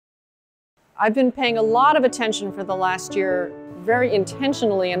I've been paying a lot of attention for the last year, very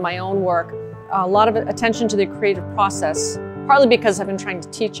intentionally in my own work, a lot of attention to the creative process, partly because I've been trying to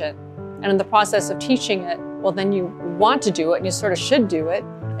teach it. And in the process of teaching it, well, then you want to do it and you sort of should do it.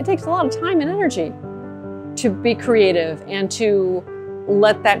 It takes a lot of time and energy to be creative and to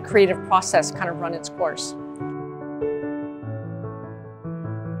let that creative process kind of run its course.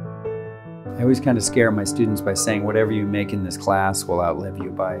 I always kind of scare my students by saying whatever you make in this class will outlive you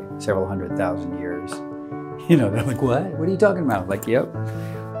by several 100,000 years. You know, they're like, what? What are you talking about? Like, yep,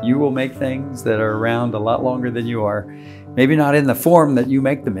 you will make things that are around a lot longer than you are. Maybe not in the form that you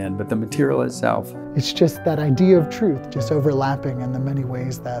make them in, but the material itself. It's just that idea of truth, just overlapping in the many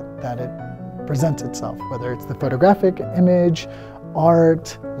ways that it presents itself, whether it's the photographic image,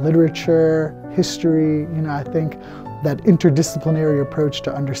 art, literature, history. You know, I think that interdisciplinary approach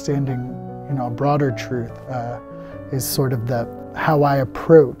to understanding, you know, a broader truth is sort of how I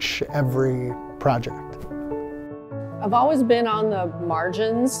approach every project. I've always been on the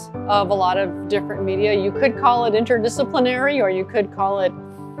margins of a lot of different media. You could call it interdisciplinary, or you could call it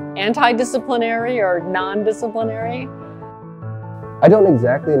anti-disciplinary or non-disciplinary. I don't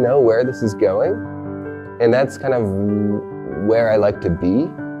exactly know where this is going, and that's kind of where I like to be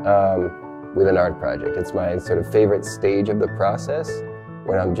with an art project. It's my sort of favorite stage of the process,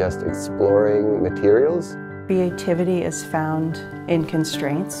 when I'm just exploring materials. Creativity is found in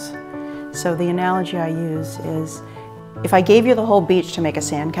constraints. So the analogy I use is, if I gave you the whole beach to make a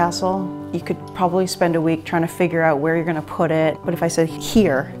sandcastle, you could probably spend a week trying to figure out where you're going to put it. But if I said,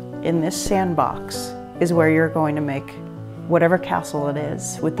 here, in this sandbox, is where you're going to make whatever castle it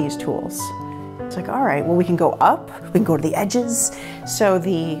is with these tools. It's like, all right, well, we can go up, we can go to the edges. So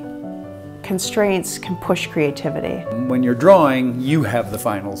the constraints can push creativity. When you're drawing, you have the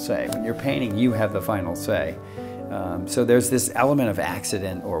final say. When you're painting, you have the final say. So there's this element of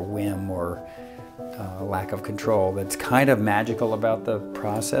accident or whim or lack of control that's kind of magical about the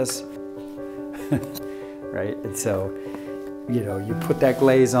process, right? And so, you know, you put that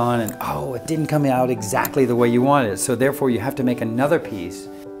glaze on and, oh, it didn't come out exactly the way you wanted it. So therefore you have to make another piece,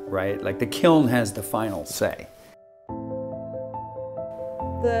 right? Like the kiln has the final say.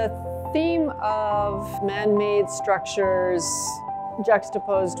 The theme of man-made structures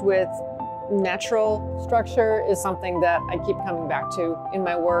juxtaposed with natural structure is something that I keep coming back to in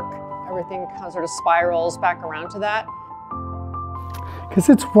my work. Everything kind of sort of spirals back around to that. Because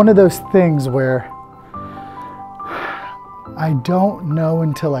it's one of those things where I don't know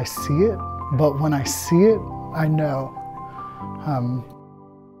until I see it, but when I see it, I know.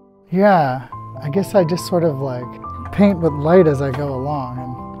 Yeah, I guess I just sort of like paint with light as I go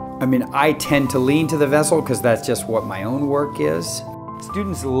along. I mean, I tend to lean to the vessel because that's just what my own work is.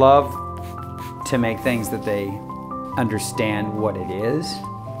 Students love to make things that they understand what it is,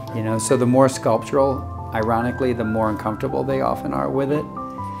 you know, so the more sculptural, ironically, the more uncomfortable they often are with it.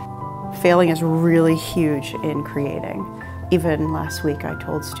 Failing is really huge in creating. Even last week I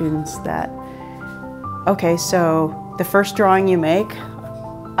told students that, okay, so the first drawing you make,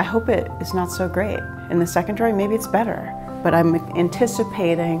 I hope it is not so great. And the second drawing, maybe it's better. But I'm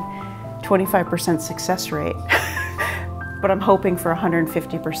anticipating 25% success rate. But I'm hoping for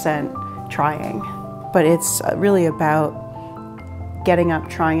 150% trying. But it's really about getting up,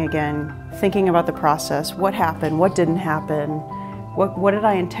 trying again, thinking about the process. What happened? What didn't happen? What did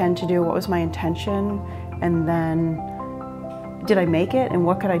I intend to do? What was my intention? And then, did I make it? And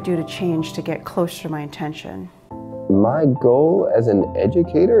what could I do to change to get closer to my intention? My goal as an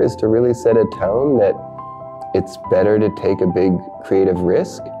educator is to really set a tone that it's better to take a big creative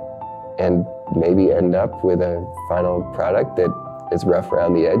risk and maybe end up with a final product that is rough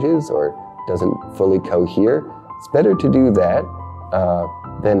around the edges or doesn't fully cohere. It's better to do that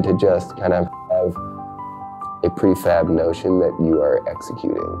than to just kind of have a prefab notion that you are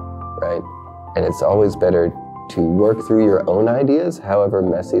executing, right? And it's always better to work through your own ideas, however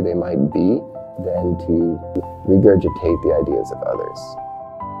messy they might be, than to regurgitate the ideas of others.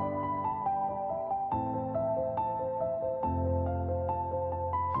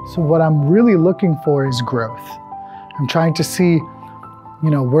 So what I'm really looking for is growth. I'm trying to see, you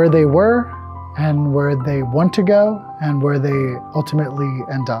know, where they were and where they want to go and where they ultimately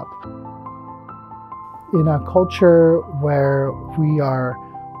end up. In a culture where we are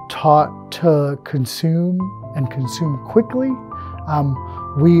taught to consume and consume quickly,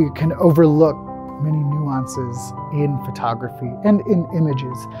 we can overlook many nuances in photography and in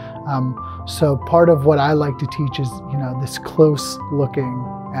images. So part of what I like to teach is, you know, this close looking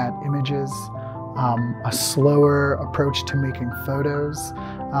at images, a slower approach to making photos.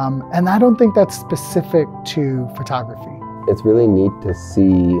 And I don't think that's specific to photography. It's really neat to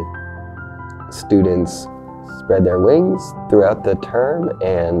see students spread their wings throughout the term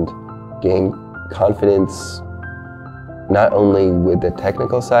and gain confidence not only with the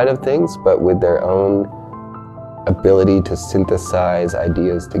technical side of things, but with their own ability to synthesize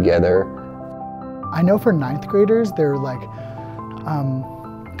ideas together. I know for 9th graders, they're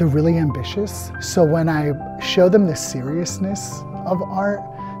really ambitious. So when I show them the seriousness of art,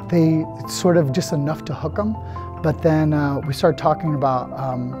 it's sort of just enough to hook them. But then we start talking about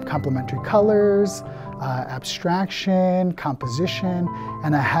complementary colors, abstraction, composition,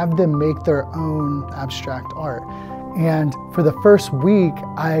 and I have them make their own abstract art. And for the first week,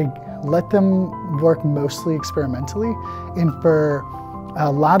 I let them work mostly experimentally. And for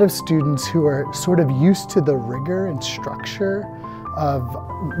a lot of students who are sort of used to the rigor and structure of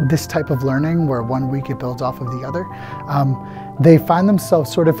this type of learning, where one week it builds off of the other, they find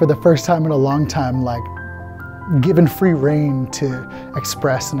themselves sort of for the first time in a long time, like given free rein to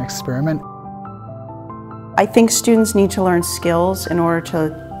express and experiment. I think students need to learn skills in order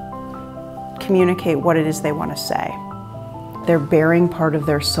to communicate what it is they want to say. They're bearing part of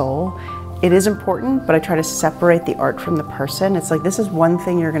their soul. It is important, but I try to separate the art from the person. It's like, this is one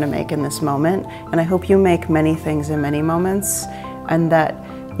thing you're going to make in this moment, and I hope you make many things in many moments, and that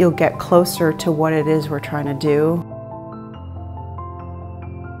you'll get closer to what it is we're trying to do.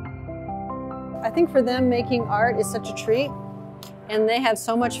 I think for them, making art is such a treat, and they have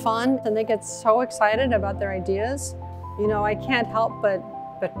so much fun, and they get so excited about their ideas. You know, I can't help but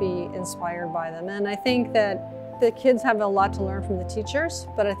be inspired by them. And I think that the kids have a lot to learn from the teachers,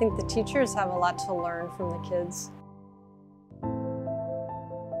 but I think the teachers have a lot to learn from the kids.